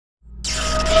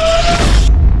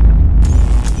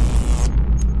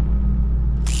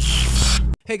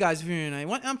Hey guys, if you're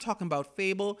new, I'm talking about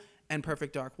Fable and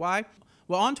Perfect Dark. Why?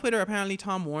 Well, on Twitter, apparently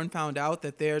Tom Warren found out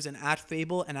that there's an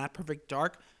 @Fable and @Perfect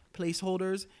Dark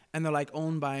placeholders, and they're like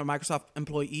owned by a Microsoft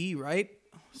employee, right?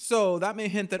 So that may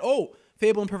hint that, oh,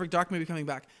 Fable and Perfect Dark may be coming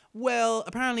back. Well,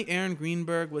 apparently Aaron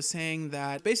Greenberg was saying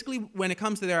that basically when it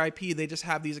comes to their IP, they just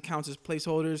have these accounts as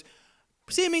placeholders,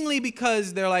 seemingly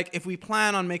because they're like, if we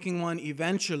plan on making one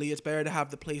eventually, it's better to have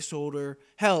the placeholder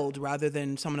held rather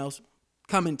than someone else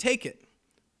come and take it.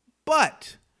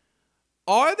 But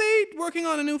are they working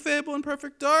on a new Fable and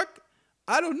Perfect Dark?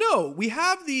 I don't know. We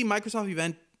have the Microsoft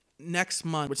event next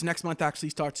month, which next month actually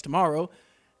starts tomorrow.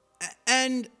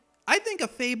 And I think a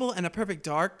Fable and a Perfect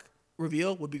Dark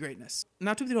reveal would be greatness.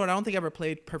 Now, to be honest, I don't think I ever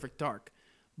played Perfect Dark,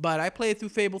 but I played through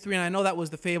Fable 3, and I know that was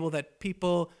the Fable that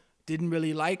people didn't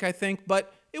really like, I think,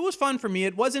 but it was fun for me.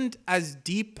 It wasn't as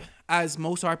deep as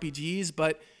most RPGs,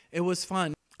 but it was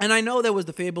fun. And I know there was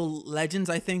the Fable Legends,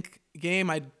 I think,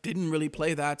 game. I didn't really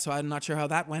play that, so I'm not sure how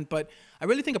that went, but I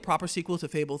really think a proper sequel to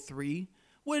Fable 3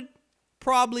 would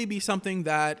probably be something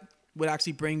that would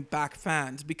actually bring back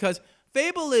fans, because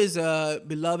Fable is a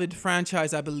beloved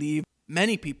franchise, I believe,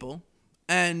 many people,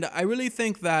 and I really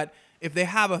think that if they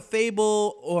have a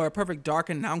Fable or a Perfect Dark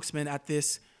announcement at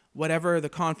this, whatever the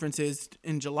conference is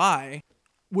in July,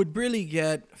 would really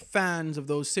get fans of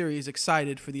those series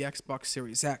excited for the Xbox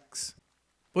Series X.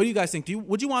 What do you guys think?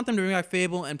 Would you want them to bring back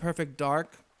Fable and Perfect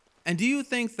Dark? And do you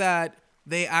think that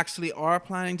they actually are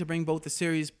planning to bring both the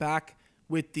series back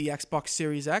with the Xbox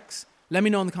Series X? Let me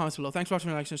know in the comments below. Thanks for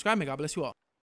watching, like, subscribe, may God bless you all.